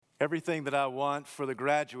Everything that I want for the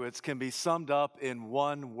graduates can be summed up in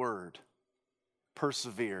one word: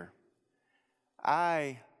 persevere.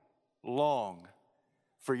 I long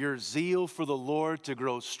for your zeal for the Lord to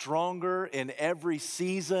grow stronger in every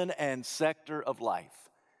season and sector of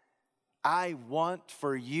life. I want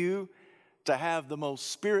for you to have the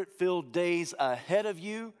most spirit-filled days ahead of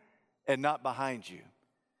you and not behind you.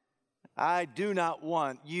 I do not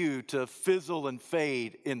want you to fizzle and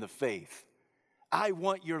fade in the faith. I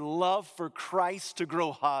want your love for Christ to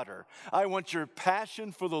grow hotter. I want your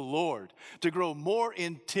passion for the Lord to grow more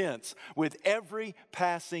intense with every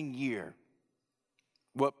passing year.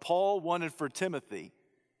 What Paul wanted for Timothy,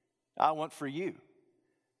 I want for you.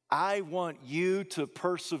 I want you to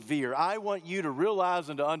persevere. I want you to realize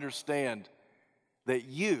and to understand that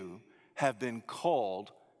you have been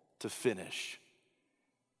called to finish.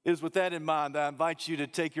 It is with that in mind that I invite you to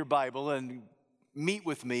take your Bible and meet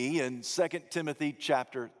with me in 2 Timothy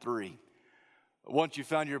chapter 3. Once you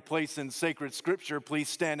found your place in sacred scripture, please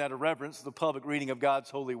stand out of reverence to the public reading of God's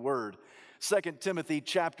holy word. 2 Timothy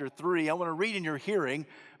chapter 3, I want to read in your hearing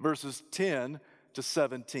verses 10 to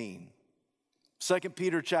 17. 2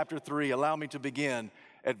 Peter chapter 3, allow me to begin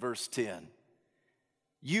at verse 10.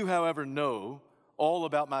 You, however, know all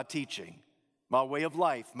about my teaching, my way of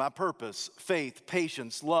life, my purpose, faith,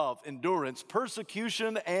 patience, love, endurance,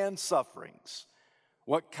 persecution, and sufferings.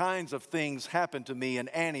 What kinds of things happened to me in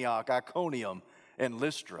Antioch, Iconium, and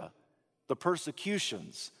Lystra, the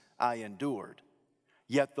persecutions I endured.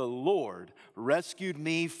 Yet the Lord rescued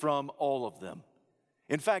me from all of them.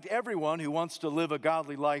 In fact, everyone who wants to live a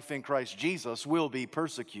godly life in Christ Jesus will be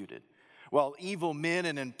persecuted, while evil men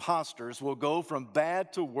and impostors will go from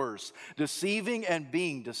bad to worse, deceiving and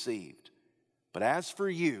being deceived. But as for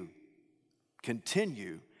you,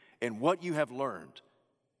 continue in what you have learned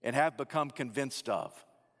and have become convinced of,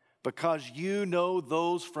 because you know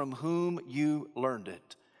those from whom you learned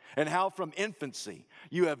it, and how from infancy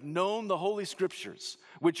you have known the Holy Scriptures,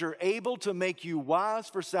 which are able to make you wise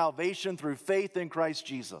for salvation through faith in Christ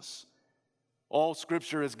Jesus. All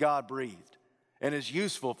Scripture is God-breathed and is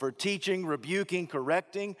useful for teaching, rebuking,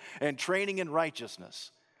 correcting, and training in righteousness,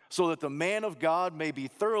 so that the man of God may be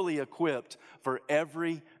thoroughly equipped for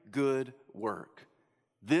every good work.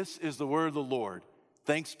 This is the word of the Lord.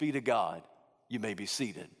 Thanks be to God. You may be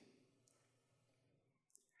seated.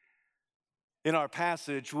 In our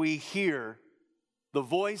passage, we hear the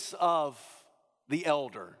voice of the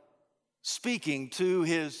elder speaking to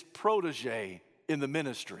his protege in the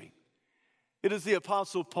ministry. It is the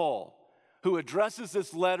Apostle Paul who addresses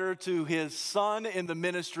this letter to his son in the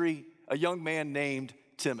ministry, a young man named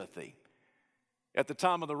Timothy. At the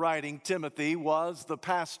time of the writing, Timothy was the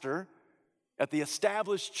pastor at the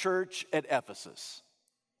established church at Ephesus.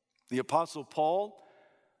 The Apostle Paul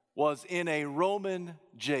was in a Roman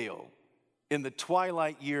jail in the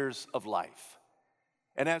twilight years of life.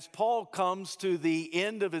 And as Paul comes to the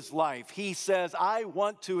end of his life, he says, I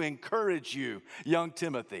want to encourage you, young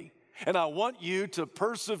Timothy, and I want you to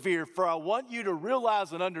persevere, for I want you to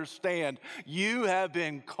realize and understand you have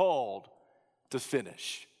been called to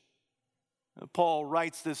finish. Paul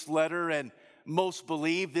writes this letter, and most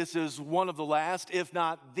believe this is one of the last, if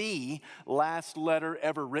not the last letter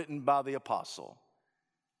ever written by the apostle.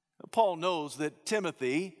 Paul knows that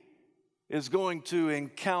Timothy is going to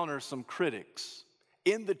encounter some critics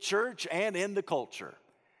in the church and in the culture.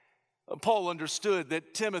 Paul understood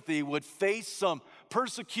that Timothy would face some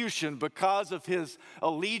persecution because of his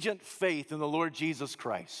allegiant faith in the Lord Jesus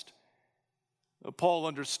Christ. Paul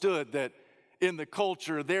understood that in the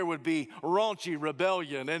culture there would be raunchy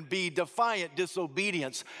rebellion and be defiant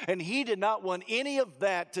disobedience, and he did not want any of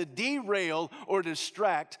that to derail or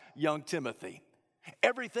distract young Timothy.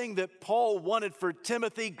 Everything that Paul wanted for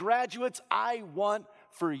Timothy, graduates, I want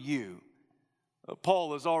for you.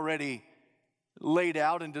 Paul has already laid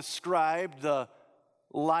out and described the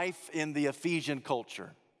life in the Ephesian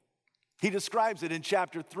culture. He describes it in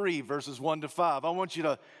chapter 3, verses 1 to 5. I want you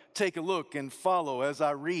to take a look and follow as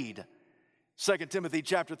I read. 2 Timothy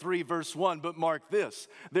chapter 3, verse 1, but mark this,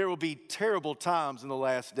 there will be terrible times in the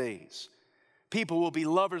last days. People will be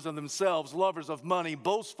lovers of themselves, lovers of money,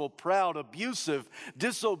 boastful, proud, abusive,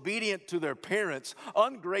 disobedient to their parents,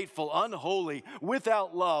 ungrateful, unholy,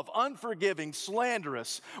 without love, unforgiving,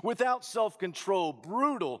 slanderous, without self-control,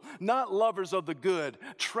 brutal, not lovers of the good,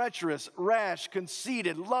 treacherous, rash,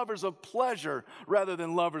 conceited, lovers of pleasure rather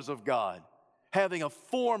than lovers of God, having a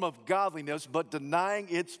form of godliness but denying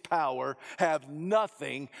its power, have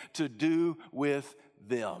nothing to do with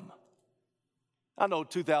them. I know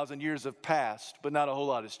 2,000 years have passed, but not a whole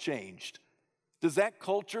lot has changed. Does that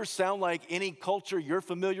culture sound like any culture you're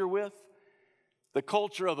familiar with? The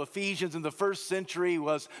culture of Ephesians in the first century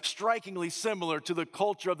was strikingly similar to the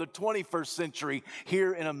culture of the 21st century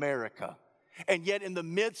here in America. And yet in the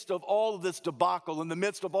midst of all of this debacle, in the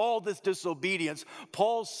midst of all this disobedience,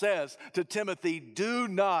 Paul says to Timothy, do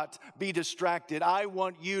not be distracted. I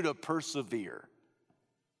want you to persevere.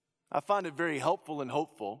 I find it very helpful and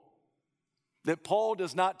hopeful that Paul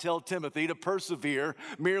does not tell Timothy to persevere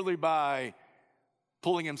merely by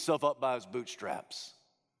pulling himself up by his bootstraps,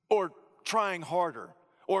 or trying harder,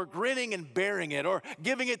 or grinning and bearing it, or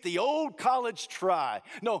giving it the old college try.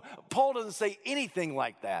 No, Paul doesn't say anything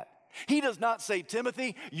like that. He does not say,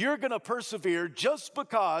 Timothy, you're going to persevere just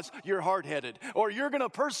because you're hard-headed, or you're going to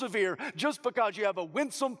persevere just because you have a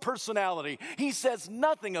winsome personality. He says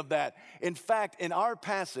nothing of that. In fact, in our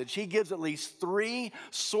passage, he gives at least 3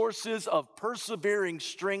 sources of persevering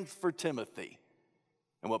strength for Timothy.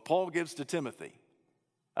 And what Paul gives to Timothy,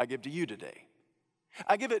 I give to you today.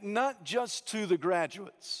 I give it not just to the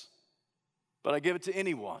graduates, but I give it to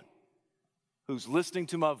anyone who's listening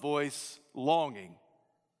to my voice, longing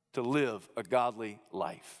to live a godly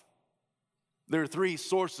life. There are 3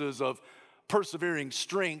 sources of persevering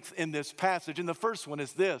strength in this passage. And the first one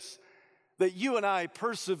is this, that you and I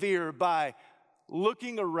persevere by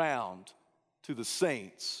looking around to the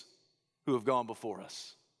saints who have gone before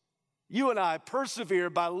us. You and I persevere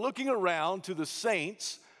by looking around to the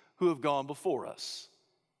saints who have gone before us.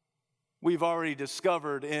 We've already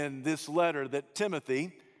discovered in this letter that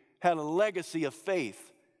Timothy had a legacy of faith.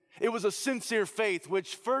 It was a sincere faith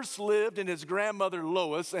which first lived in his grandmother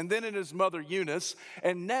Lois and then in his mother Eunice,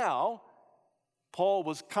 and now, Paul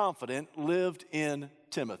was confident, lived in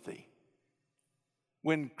Timothy.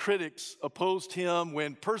 When critics opposed him,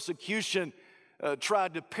 when persecution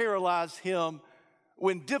tried to paralyze him,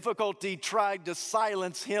 when difficulty tried to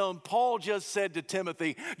silence him, Paul just said to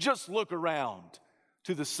Timothy, just look around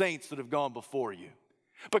to the saints that have gone before you.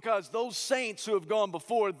 Because those saints who have gone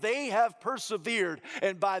before, they have persevered,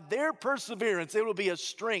 and by their perseverance, it will be a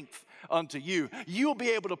strength unto you. You'll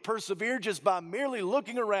be able to persevere just by merely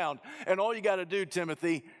looking around. And all you got to do,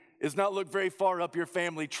 Timothy, is not look very far up your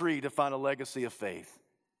family tree to find a legacy of faith.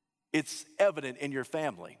 It's evident in your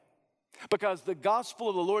family. Because the gospel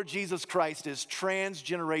of the Lord Jesus Christ is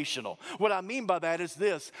transgenerational. What I mean by that is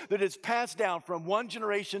this, that it's passed down from one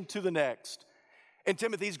generation to the next. And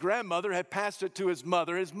Timothy's grandmother had passed it to his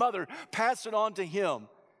mother passed it on to him.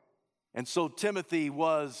 And so Timothy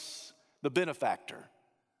was the benefactor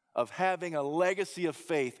of having a legacy of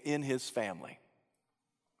faith in his family.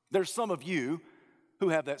 There's some of you who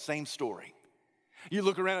have that same story. You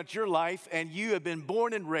look around at your life and you have been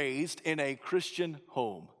born and raised in a Christian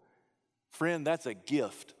home. Friend, that's a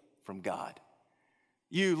gift from God.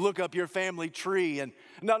 You look up your family tree, and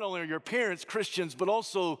not only are your parents Christians, but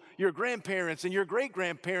also your grandparents and your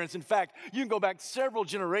great-grandparents. In fact, you can go back several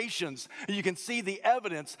generations, and you can see the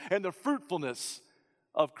evidence and the fruitfulness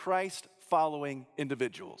of Christ-following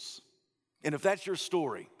individuals. And if that's your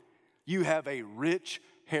story, you have a rich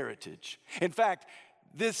heritage. In fact,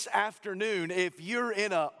 this afternoon, if you're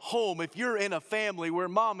in a home, if you're in a family where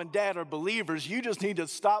mom and dad are believers, you just need to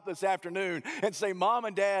stop this afternoon and say, Mom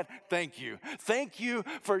and Dad, thank you. Thank you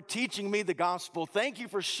for teaching me the gospel. Thank you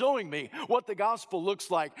for showing me what the gospel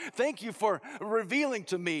looks like. Thank you for revealing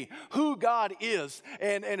to me who God is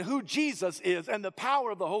and who Jesus is and the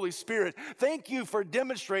power of the Holy Spirit. Thank you for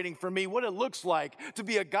demonstrating for me what it looks like to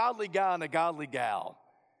be a godly guy and a godly gal.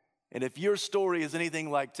 And if your story is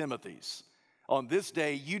anything like Timothy's, on this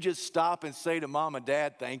day, you just stop and say to Mom and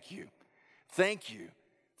Dad, thank you. Thank you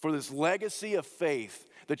for this legacy of faith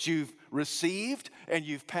that you've received and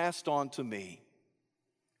you've passed on to me.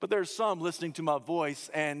 But there's some listening to my voice,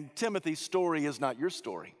 and Timothy's story is not your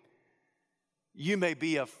story. You may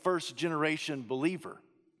be a first-generation believer.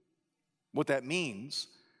 What that means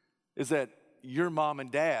is that your mom and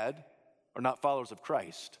dad are not followers of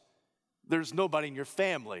Christ. There's nobody in your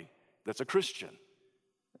family that's a Christian.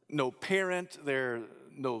 No parent, there are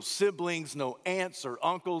no siblings, no aunts or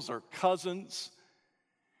uncles or cousins.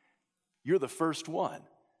 You're the first one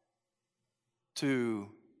to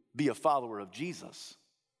be a follower of Jesus.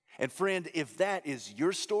 And friend, if that is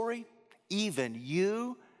your story, even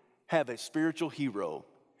you have a spiritual hero.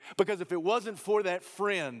 Because if it wasn't for that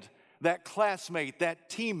friend, that classmate, that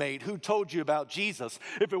teammate who told you about Jesus,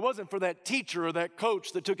 if it wasn't for that teacher or that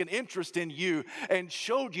coach that took an interest in you and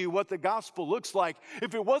showed you what the gospel looks like,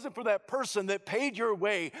 if it wasn't for that person that paid your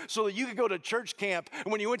way so that you could go to church camp,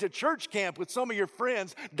 and when you went to church camp with some of your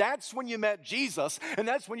friends, that's when you met Jesus, and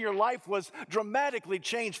that's when your life was dramatically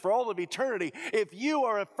changed for all of eternity. If you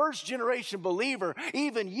are a first-generation believer,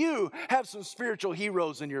 even you have some spiritual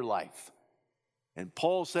heroes in your life. And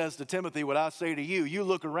Paul says to Timothy, what I say to you, you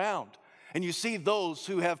look around and you see those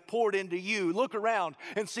who have poured into you. Look around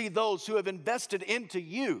and see those who have invested into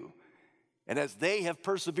you. And as they have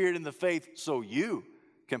persevered in the faith, so you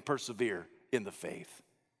can persevere in the faith,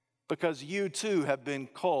 because you too have been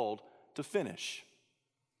called to finish.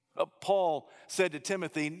 Paul said to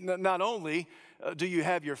Timothy, not only do you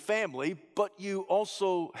have your family, but you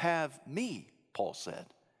also have me, Paul said.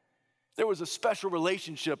 There was a special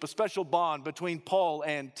relationship, a special bond between Paul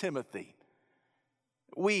and Timothy.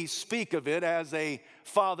 We speak of it as a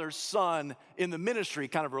father-son in the ministry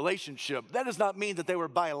kind of relationship. That does not mean that they were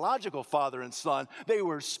biological father and son. They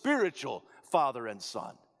were spiritual father and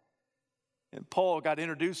son. And Paul got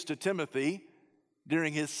introduced to Timothy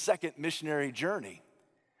during his second missionary journey.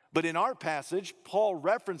 But in our passage, Paul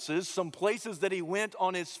references some places that he went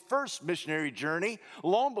on his first missionary journey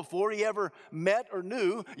long before he ever met or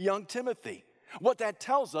knew young Timothy. What that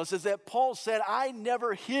tells us is that Paul said, I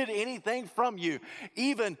never hid anything from you,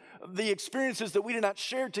 even the experiences that we did not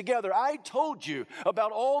share together. I told you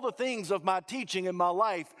about all the things of my teaching in my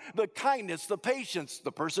life, the kindness, the patience,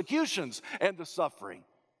 the persecutions, and the suffering.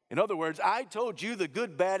 In other words, I told you the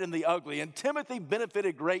good, bad, and the ugly. And Timothy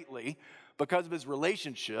benefited greatly because of his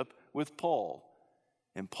relationship with Paul.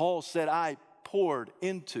 And Paul said, I poured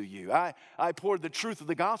into you. I poured the truth of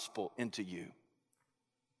the gospel into you.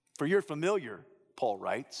 For you're familiar, Paul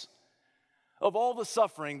writes, of all the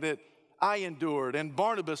suffering that I endured and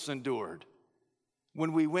Barnabas endured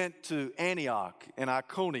when we went to Antioch and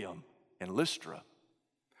Iconium and Lystra.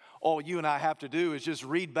 All you and I have to do is just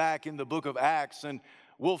read back in the book of Acts, and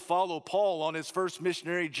we'll follow Paul on his first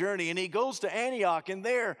missionary journey. And he goes to Antioch, and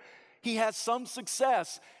there he has some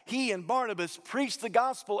success. He and Barnabas preach the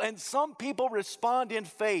gospel, and some people respond in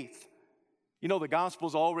faith. You know, the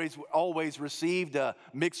gospel's always received a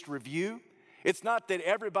mixed review. It's not that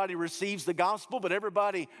everybody receives the gospel, but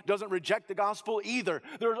everybody doesn't reject the gospel either.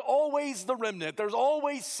 There's always the remnant. There's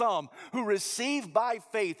always some who receive by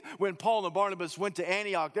faith. When Paul and Barnabas went to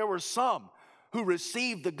Antioch, there were some who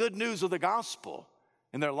received the good news of the gospel,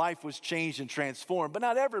 and their life was changed and transformed. But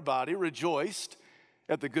not everybody rejoiced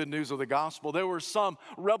at the good news of the gospel. There were some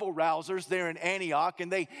rebel rousers there in Antioch,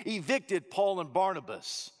 and they evicted Paul and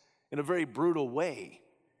Barnabas in a very brutal way.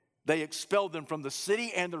 They expelled them from the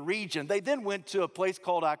city and the region. They then went to a place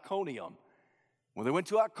called Iconium. When they went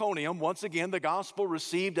to Iconium, once again, the gospel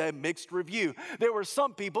received a mixed review. There were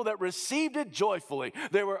some people that received it joyfully.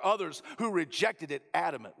 There were others who rejected it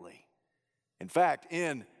adamantly. In fact,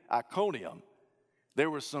 in Iconium, there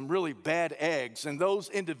were some really bad eggs, and those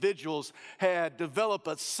individuals had developed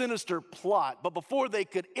a sinister plot. But before they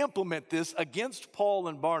could implement this against Paul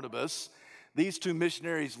and Barnabas, these two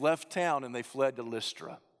missionaries left town and they fled to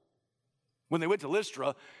Lystra. When they went to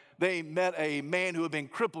Lystra, they met a man who had been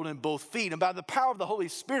crippled in both feet, and by the power of the Holy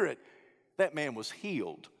Spirit, that man was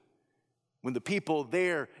healed. When the people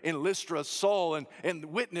there in Lystra saw and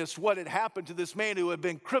witnessed what had happened to this man who had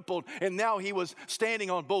been crippled, and now he was standing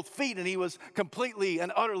on both feet and he was completely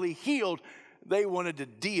and utterly healed, they wanted to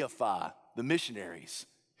deify the missionaries.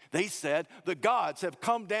 They said the gods have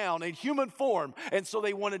come down in human form, and so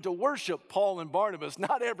they wanted to worship Paul and Barnabas.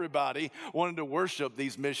 Not everybody wanted to worship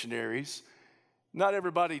these missionaries. Not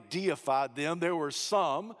everybody deified them. There were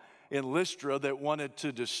some in Lystra that wanted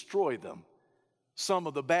to destroy them. Some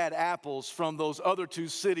of the bad apples from those other two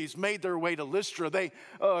cities made their way to Lystra. They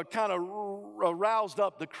kind of roused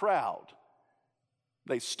up the crowd.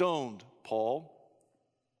 They stoned Paul.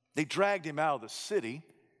 They dragged him out of the city.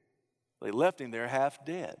 They left him there half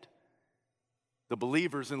dead. The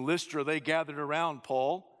believers in Lystra, they gathered around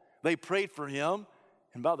Paul. They prayed for him,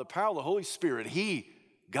 and by the power of the Holy Spirit, he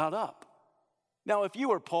got up. Now, if you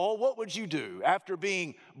were Paul, what would you do after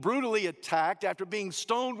being brutally attacked, after being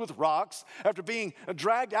stoned with rocks, after being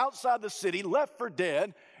dragged outside the city, left for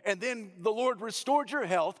dead, and then the Lord restored your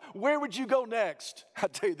health? Where would you go next? I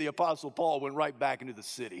tell you, the Apostle Paul went right back into the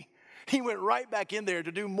city. He went right back in there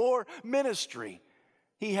to do more ministry.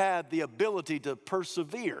 He had the ability to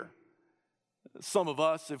persevere. Some of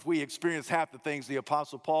us, if we experienced half the things the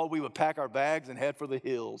Apostle Paul, we would pack our bags and head for the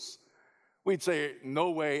hills. We'd say, no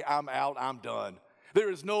way, I'm out, I'm done. There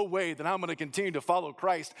is no way that I'm going to continue to follow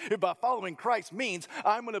Christ if by following Christ means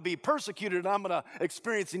I'm going to be persecuted and I'm going to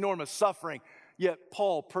experience enormous suffering. Yet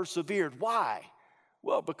Paul persevered. Why?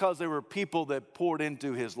 Well, because there were people that poured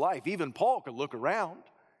into his life. Even Paul could look around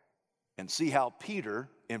and see how Peter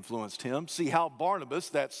influenced him, see how Barnabas,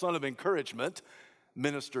 that son of encouragement,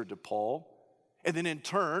 ministered to Paul. And then in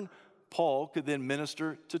turn, Paul could then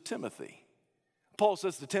minister to Timothy. Paul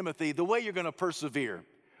says to Timothy, the way you're going to persevere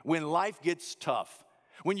when life gets tough,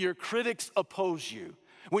 when your critics oppose you,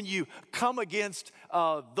 when you come against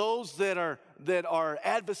those that are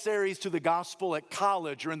adversaries to the gospel at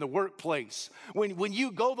college or in the workplace, when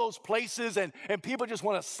you go those places and people just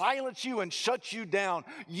want to silence you and shut you down,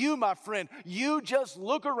 you, my friend, you just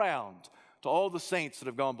look around to all the saints that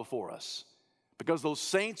have gone before us, because those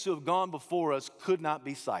saints who have gone before us could not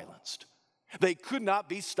be silenced. They could not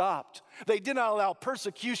be stopped. They did not allow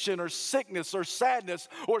persecution or sickness or sadness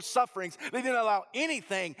or sufferings. They didn't allow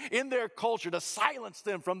anything in their culture to silence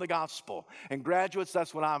them from the gospel. And graduates,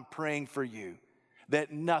 that's what I'm praying for you,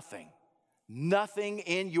 that nothing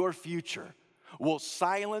in your future will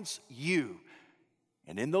silence you.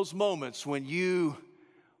 And in those moments when you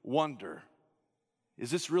wonder,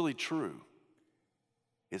 is this really true?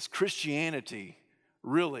 Is Christianity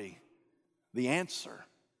really the answer?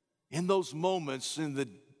 In those moments, in the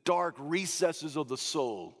dark recesses of the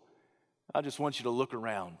soul, I just want you to look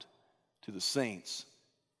around to the saints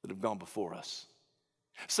that have gone before us.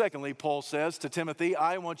 Secondly, Paul says to Timothy,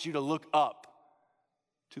 I want you to look up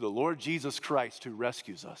to the Lord Jesus Christ who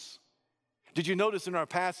rescues us. Did you notice in our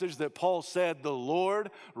passage that Paul said, the Lord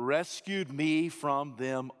rescued me from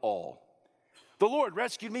them all? The Lord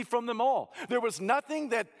rescued me from them all. There was nothing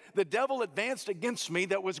that the devil advanced against me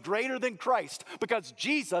that was greater than Christ, because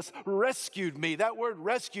Jesus rescued me. That word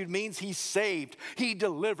rescued means he saved, he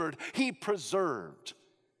delivered, he preserved.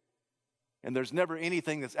 And there's never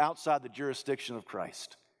anything that's outside the jurisdiction of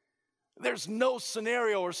Christ. There's no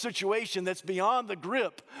scenario or situation that's beyond the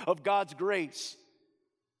grip of God's grace.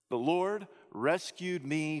 The Lord rescued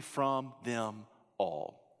me from them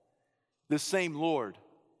all. This same Lord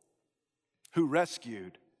who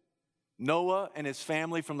rescued Noah and his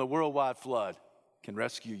family from the worldwide flood can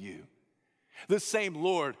rescue you. This same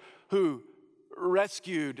Lord who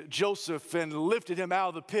rescued Joseph and lifted him out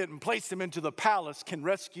of the pit and placed him into the palace can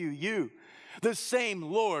rescue you. The same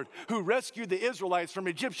Lord who rescued the Israelites from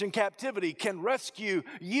Egyptian captivity can rescue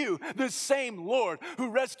you. This same Lord who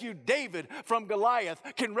rescued David from Goliath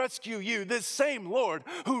can rescue you. This same Lord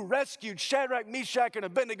who rescued Shadrach, Meshach, and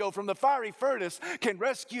Abednego from the fiery furnace can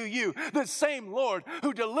rescue you. This same Lord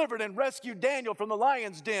who delivered and rescued Daniel from the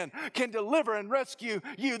lion's den can deliver and rescue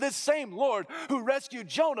you. This same Lord who rescued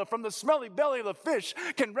Jonah from the smelly belly of the fish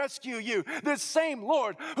can rescue you. This same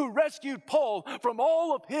Lord who rescued Paul from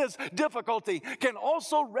all of his difficulties can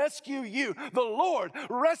also rescue you. The Lord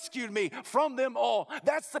rescued me from them all.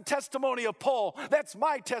 That's the testimony of Paul. That's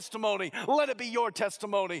my testimony. Let it be your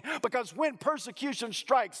testimony. Because when persecution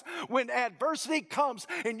strikes, when adversity comes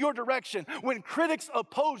in your direction, when critics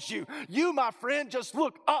oppose you, you, my friend, just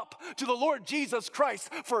look up to the Lord Jesus Christ,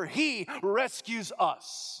 for he rescues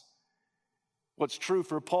us. What's true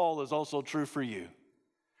for Paul is also true for you.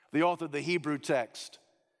 The author of the Hebrew text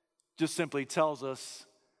just simply tells us,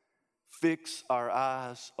 fix our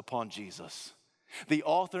eyes upon Jesus, the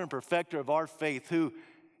author and perfecter of our faith, who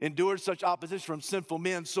endured such opposition from sinful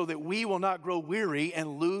men so that we will not grow weary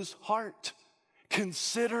and lose heart.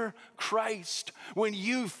 Consider Christ. When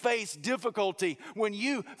you face difficulty, when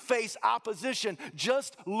you face opposition,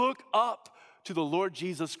 just look up to the Lord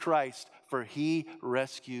Jesus Christ, for he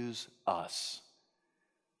rescues us.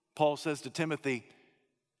 Paul says to Timothy,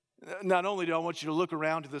 not only do I want you to look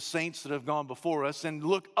around to the saints that have gone before us and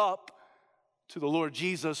look up to the Lord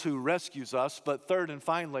Jesus who rescues us, but third and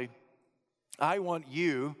finally, I want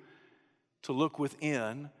you to look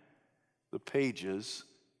within the pages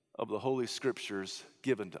of the Holy Scriptures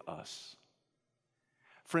given to us.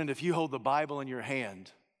 Friend, if you hold the Bible in your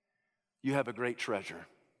hand, you have a great treasure.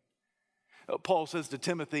 Paul says to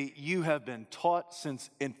Timothy, you have been taught since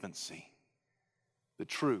infancy the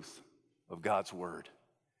truth of God's word.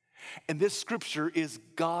 And this scripture is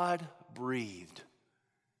God-breathed.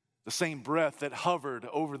 The same breath that hovered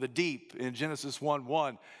over the deep in Genesis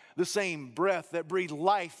 1:1, the same breath that breathed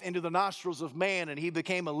life into the nostrils of man and he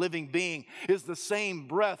became a living being, is the same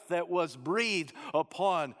breath that was breathed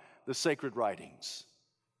upon the sacred writings.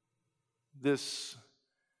 This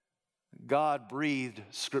God-breathed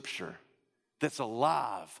scripture that's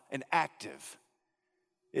alive and active,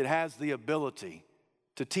 it has the ability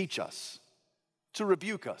to teach us, to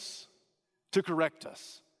rebuke us, to correct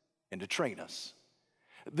us, and to train us.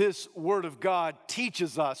 This word of God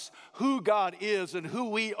teaches us who God is and who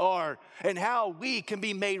we are and how we can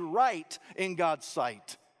be made right in God's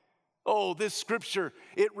sight. Oh, this scripture,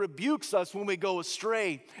 it rebukes us when we go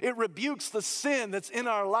astray. It rebukes the sin that's in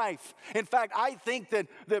our life. In fact, I think that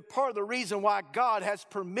part of the reason why God has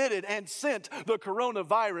permitted and sent the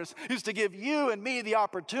coronavirus is to give you and me the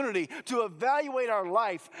opportunity to evaluate our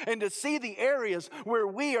life and to see the areas where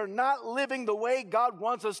we are not living the way God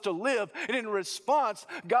wants us to live. And in response,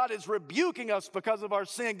 God is rebuking us because of our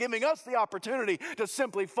sin, giving us the opportunity to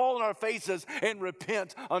simply fall on our faces and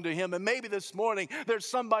repent unto Him. And maybe this morning there's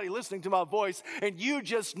somebody listening to my voice, and you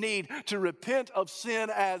just need to repent of sin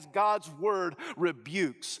as God's word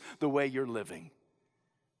rebukes the way you're living.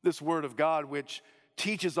 This word of God, which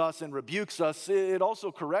teaches us and rebukes us, it also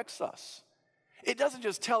corrects us. It doesn't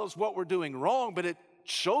just tell us what we're doing wrong, but it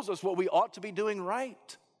shows us what we ought to be doing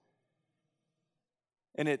right.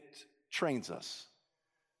 And it trains us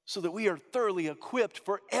so that we are thoroughly equipped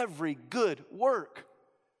for every good work,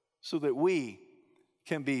 so that we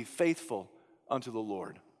can be faithful unto the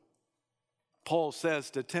Lord. Paul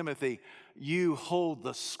says to Timothy, you hold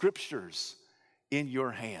the scriptures in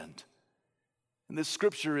your hand. And this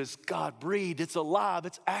scripture is God-breathed, it's alive,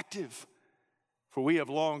 it's active. For we have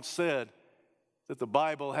long said that the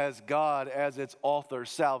Bible has God as its author,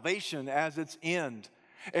 salvation as its end,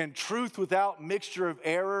 and truth without mixture of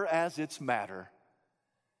error as its matter.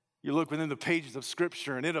 You look within the pages of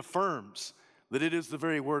scripture and it affirms that it is the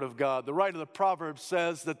very word of God. The writer of the Proverbs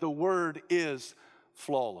says that the word is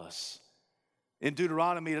flawless. In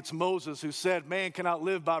Deuteronomy, it's Moses who said, man cannot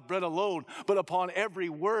live by bread alone, but upon every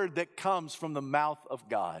word that comes from the mouth of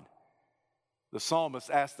God. The psalmist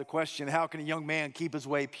asked the question, how can a young man keep his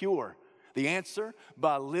way pure? The answer,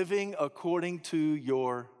 by living according to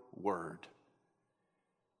your word.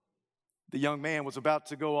 The young man was about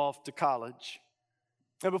to go off to college.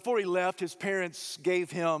 And before he left, his parents gave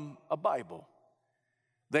him a Bible.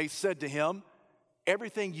 They said to him,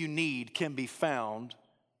 everything you need can be found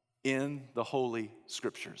in the Holy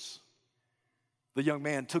Scriptures. The young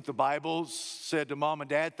man took the Bible, said to mom and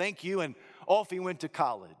dad, thank you, and off he went to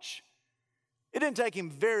college. It didn't take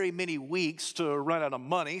him very many weeks to run out of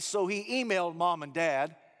money, so he emailed mom and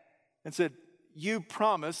dad and said, you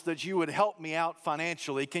promised that you would help me out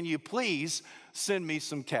financially. Can you please send me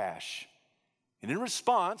some cash? And in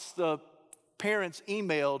response, the parents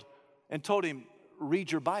emailed and told him,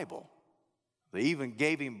 read your Bible. They even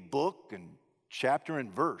gave him book and chapter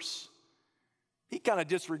and verse. He kind of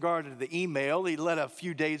disregarded the email. He let a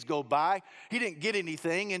few days go by. He didn't get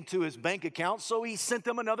anything into his bank account, so he sent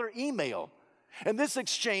them another email. And this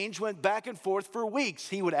exchange went back and forth for weeks.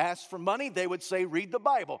 He would ask for money. They would say, read the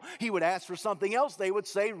Bible. He would ask for something else. They would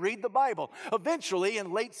say, read the Bible. Eventually,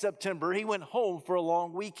 in late September, he went home for a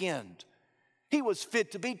long weekend. He was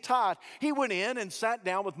fit to be taught. He went in and sat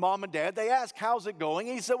down with mom and dad. They asked, how's it going?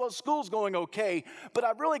 He said, well, school's going okay, but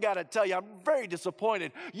I've really got to tell you, I'm very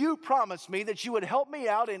disappointed. You promised me that you would help me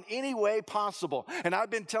out in any way possible. And I've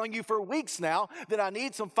been telling you for weeks now that I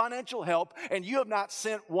need some financial help, and you have not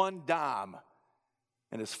sent one dime.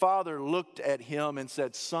 And his father looked at him and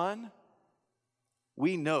said, son,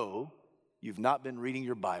 we know you've not been reading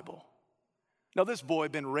your Bible. Now, this boy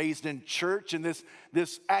had been raised in church, and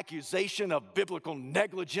this accusation of biblical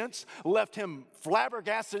negligence left him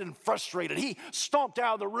flabbergasted and frustrated. He stomped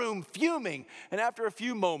out of the room fuming, and after a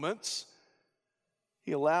few moments,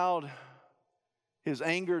 he allowed his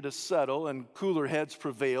anger to settle and cooler heads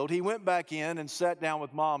prevailed. He went back in and sat down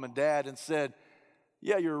with mom and dad and said,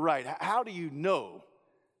 yeah, you're right. How do you know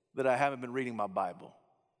that I haven't been reading my Bible?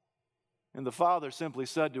 And the father simply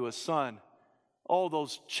said to his son, all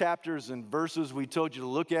those chapters and verses we told you to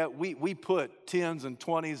look at, we put 10s and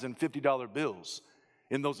 20s and $50 bills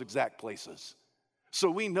in those exact places. So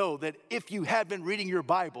we know that if you had been reading your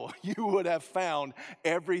Bible, you would have found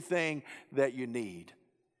everything that you need.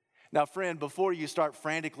 Now, friend, before you start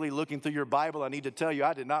frantically looking through your Bible, I need to tell you,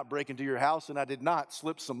 I did not break into your house and I did not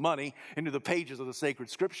slip some money into the pages of the sacred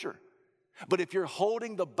scripture. But if you're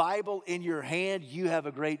holding the Bible in your hand, you have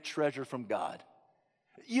a great treasure from God.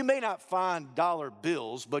 You may not find dollar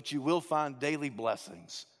bills, but you will find daily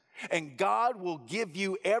blessings. And God will give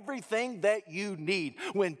you everything that you need.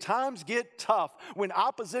 When times get tough, when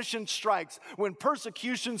opposition strikes, when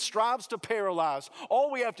persecution strives to paralyze,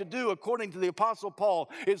 all we have to do, according to the Apostle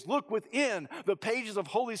Paul, is look within the pages of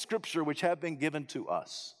Holy Scripture which have been given to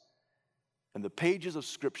us. And the pages of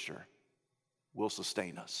Scripture will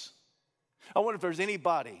sustain us. I wonder if there's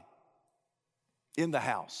anybody in the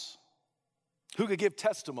house who could give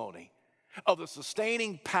testimony of the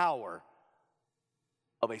sustaining power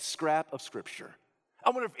of a scrap of Scripture. I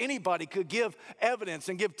wonder if anybody could give evidence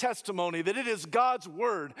and give testimony that it is God's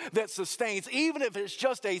word that sustains, even if it's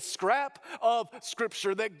just a scrap of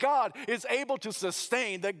scripture, that God is able to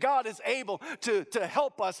sustain, that God is able to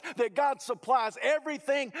help us, that God supplies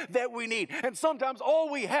everything that we need. And sometimes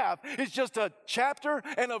all we have is just a chapter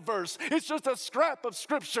and a verse. It's just a scrap of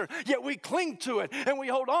scripture, yet we cling to it and we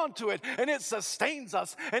hold on to it, and it sustains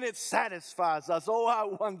us and it satisfies us. Oh, I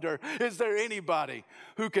wonder, is there anybody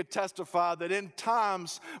who could testify that in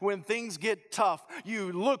times when things get tough,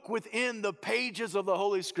 you look within the pages of the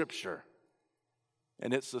Holy Scripture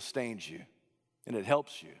and it sustains you and it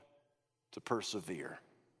helps you to persevere?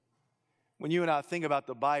 When you and I think about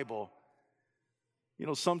the Bible,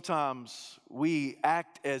 sometimes we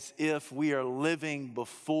act as if we are living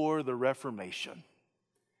before the Reformation.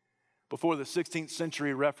 Before the 16th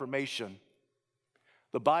century Reformation,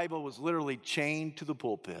 the Bible was literally chained to the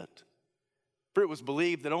pulpit. For it was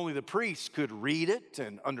believed that only the priests could read it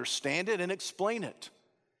and understand it and explain it.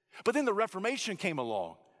 But then the Reformation came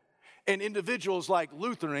along, and individuals like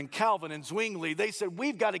Luther and Calvin and Zwingli, they said,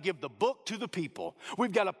 we've got to give the book to the people.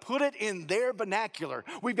 We've got to put it in their vernacular.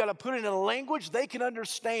 We've got to put it in a language they can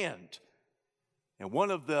understand. And one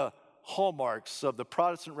of the hallmarks of the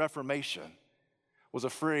Protestant Reformation was a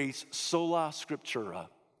phrase, sola scriptura,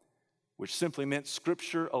 which simply meant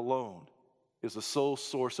Scripture alone is the sole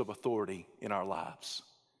source of authority in our lives.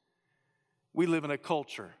 We live in a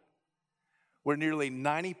culture where nearly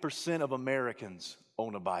 90% of Americans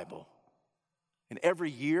own a Bible. And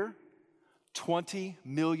every year, 20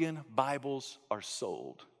 million Bibles are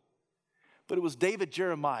sold. But it was David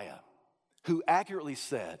Jeremiah who accurately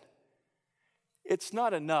said, it's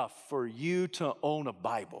not enough for you to own a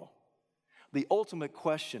Bible. The ultimate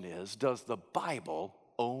question is, does the Bible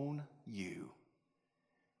own you?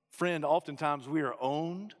 Friend, oftentimes we are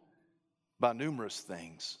owned by numerous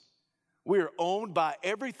things. We are owned by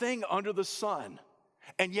everything under the sun.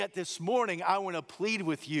 And yet this morning, I want to plead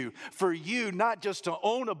with you for you not just to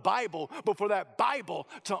own a Bible, but for that Bible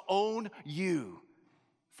to own you.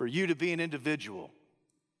 For you to be an individual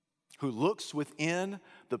who looks within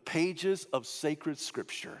the pages of sacred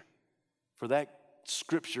Scripture. For that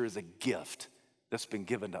Scripture is a gift that's been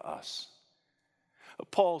given to us.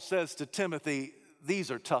 Paul says to Timothy,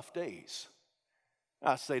 these are tough days.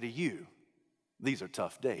 I say to you, these are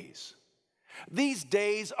tough days. These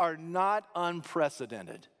days are not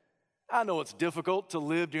unprecedented. I know it's difficult to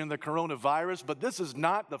live during the coronavirus, but this is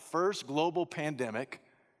not the first global pandemic.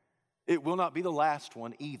 It will not be the last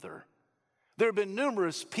one either. There have been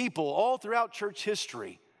numerous people all throughout church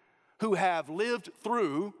history who have lived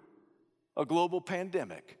through a global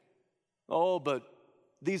pandemic. Oh, but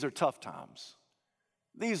these are tough times.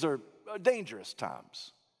 These are dangerous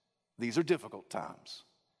times. These are difficult times.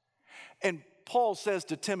 And Paul says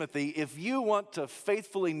to Timothy, if you want to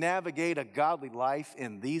faithfully navigate a godly life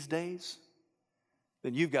in these days,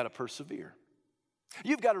 then you've got to persevere.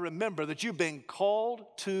 You've got to remember that you've been called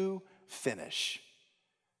to finish.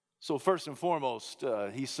 So first and foremost,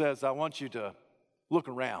 he says, I want you to look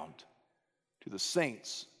around to the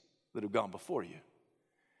saints that have gone before you.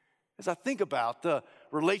 As I think about the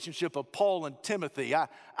relationship of Paul and Timothy,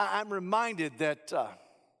 I'm reminded that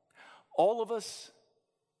all of us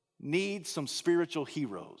need some spiritual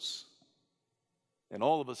heroes. And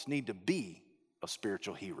all of us need to be a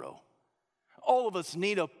spiritual hero. All of us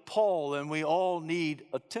need a Paul, and we all need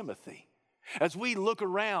a Timothy. As we look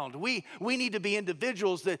around, we need to be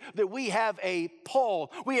individuals that we have a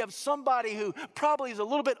Paul. We have somebody who probably is a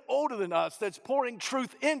little bit older than us that's pouring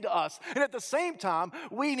truth into us. And at the same time,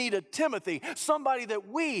 we need a Timothy, somebody that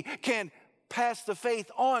we can pass the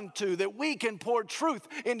faith on to, that we can pour truth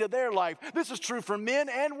into their life. This is true for men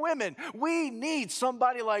and women. We need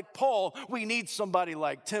somebody like Paul. We need somebody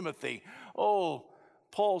like Timothy. Oh,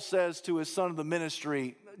 Paul says to his son of the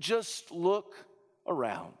ministry, just look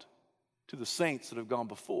around to the saints that have gone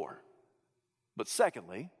before. But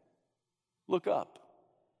secondly, look up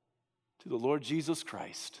to the Lord Jesus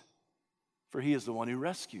Christ, for he is the one who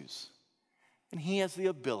rescues. And he has the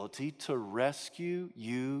ability to rescue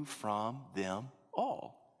you from them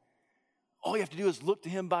all. All you have to do is look to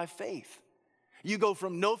him by faith. You go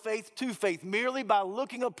from no faith to faith merely by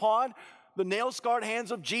looking upon the nail-scarred hands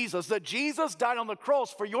of Jesus, that Jesus died on the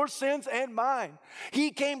cross for your sins and mine.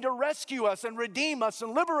 He came to rescue us and redeem us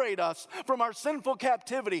and liberate us from our sinful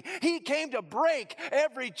captivity. He came to break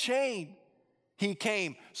every chain. He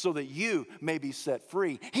came so that you may be set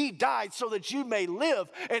free. He died so that you may live.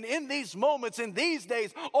 And in these moments, in these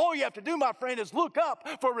days, all you have to do, my friend, is look up,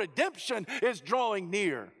 for redemption is drawing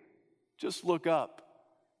near. Just look up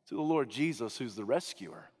to the Lord Jesus, who's the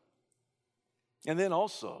rescuer. And then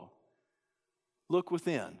also, look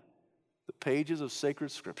within the pages of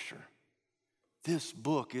sacred Scripture. This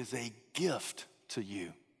book is a gift to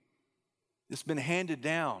you. It's been handed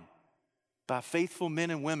down by faithful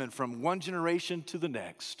men and women from one generation to the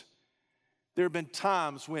next. There have been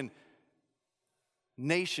times when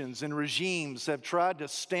nations and regimes have tried to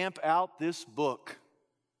stamp out this book,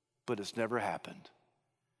 but it's never happened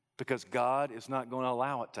because God is not going to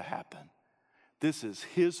allow it to happen. This is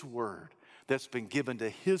His word that's been given to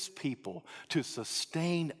His people to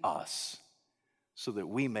sustain us so that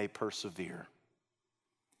we may persevere.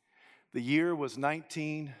 The year was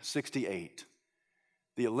 1968.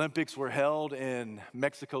 The Olympics were held in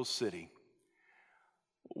Mexico City.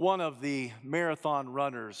 One of the marathon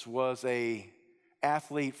runners was an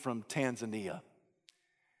athlete from Tanzania.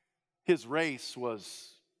 His race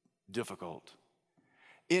was difficult.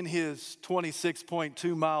 In his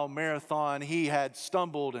 26.2-mile marathon, he had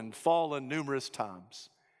stumbled and fallen numerous times.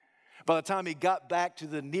 By the time he got back to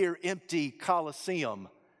the near-empty Coliseum,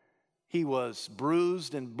 he was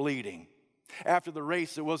bruised and bleeding. After the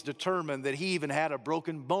race, it was determined that he even had a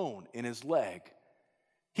broken bone in his leg.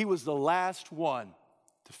 He was the last one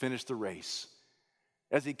to finish the race.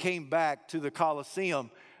 As he came back to the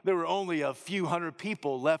Coliseum, there were only a few hundred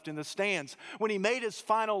people left in the stands. When he made his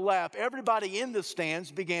final lap, everybody in the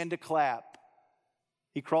stands began to clap.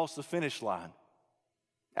 He crossed the finish line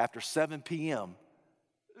after 7 p.m.,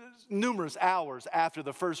 numerous hours after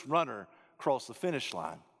the first runner crossed the finish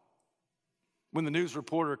line. When the news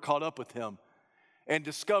reporter caught up with him and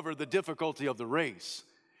discovered the difficulty of the race,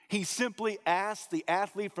 he simply asked the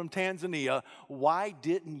athlete from Tanzania, "Why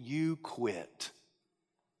didn't you quit?"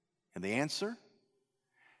 And the answer?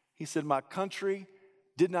 He said, "My country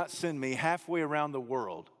did not send me halfway around the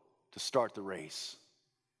world to start the race.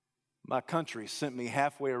 My country sent me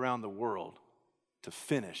halfway around the world to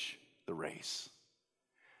finish the race."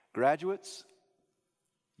 Graduates,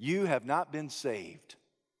 you have not been saved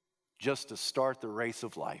just to start the race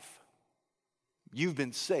of life. You've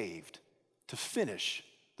been saved to finish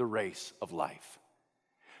the race of life.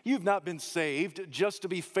 You've not been saved just to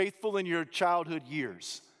be faithful in your childhood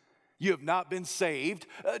years. You have not been saved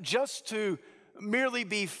just to merely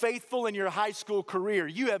be faithful in your high school career.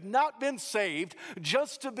 You have not been saved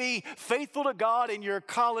just to be faithful to God in your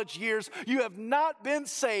college years. You have not been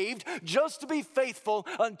saved just to be faithful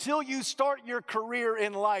until you start your career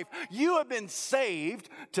in life. You have been saved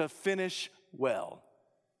to finish well.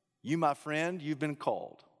 You, my friend, you've been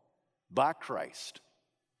called by Christ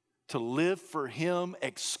to live for Him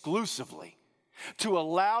exclusively, to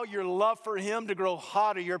allow your love for Him to grow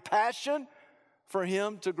hotter, your passion for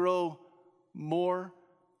Him to grow more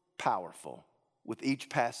powerful with each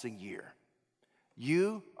passing year.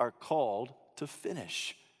 You are called to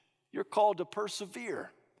finish. You're called to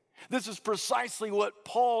persevere. This is precisely what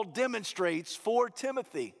Paul demonstrates for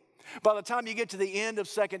Timothy. By the time you get to the end of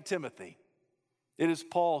 2 Timothy, it is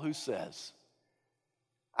Paul who says,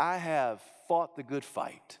 "I have fought the good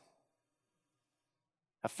fight.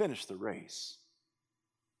 I've finished the race,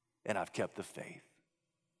 and I've kept the faith.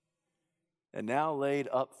 And now laid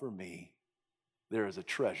up for me, there is a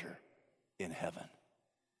treasure in heaven."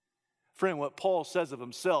 Friend, what Paul says of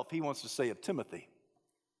himself, he wants to say of Timothy.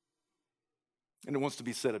 And it wants to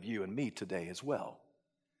be said of you and me today as well.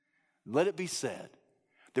 Let it be said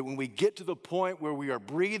that when we get to the point where we are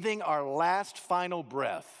breathing our last final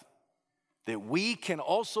breath, that we can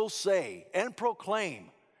also say and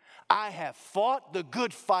proclaim, "I have fought the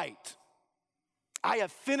good fight. I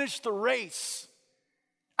have finished the race.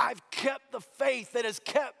 I've kept the faith that has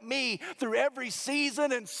kept me through every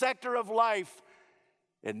season and sector of life.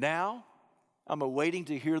 And now I'm awaiting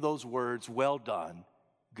to hear those words, 'Well done,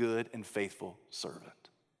 good and faithful servant.'"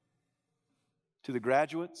 To the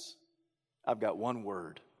graduates, I've got one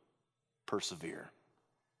word: persevere.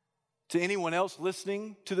 To anyone else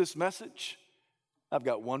listening to this message, I've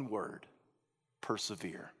got one word: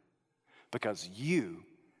 persevere. Because you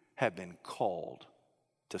have been called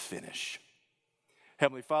to finish.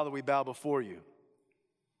 Heavenly Father, we bow before you.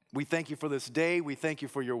 We thank you for this day. We thank you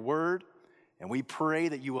for your word. And we pray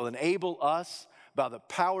that you will enable us by the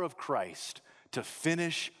power of Christ to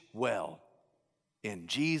finish well. In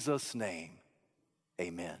Jesus' name,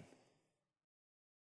 amen.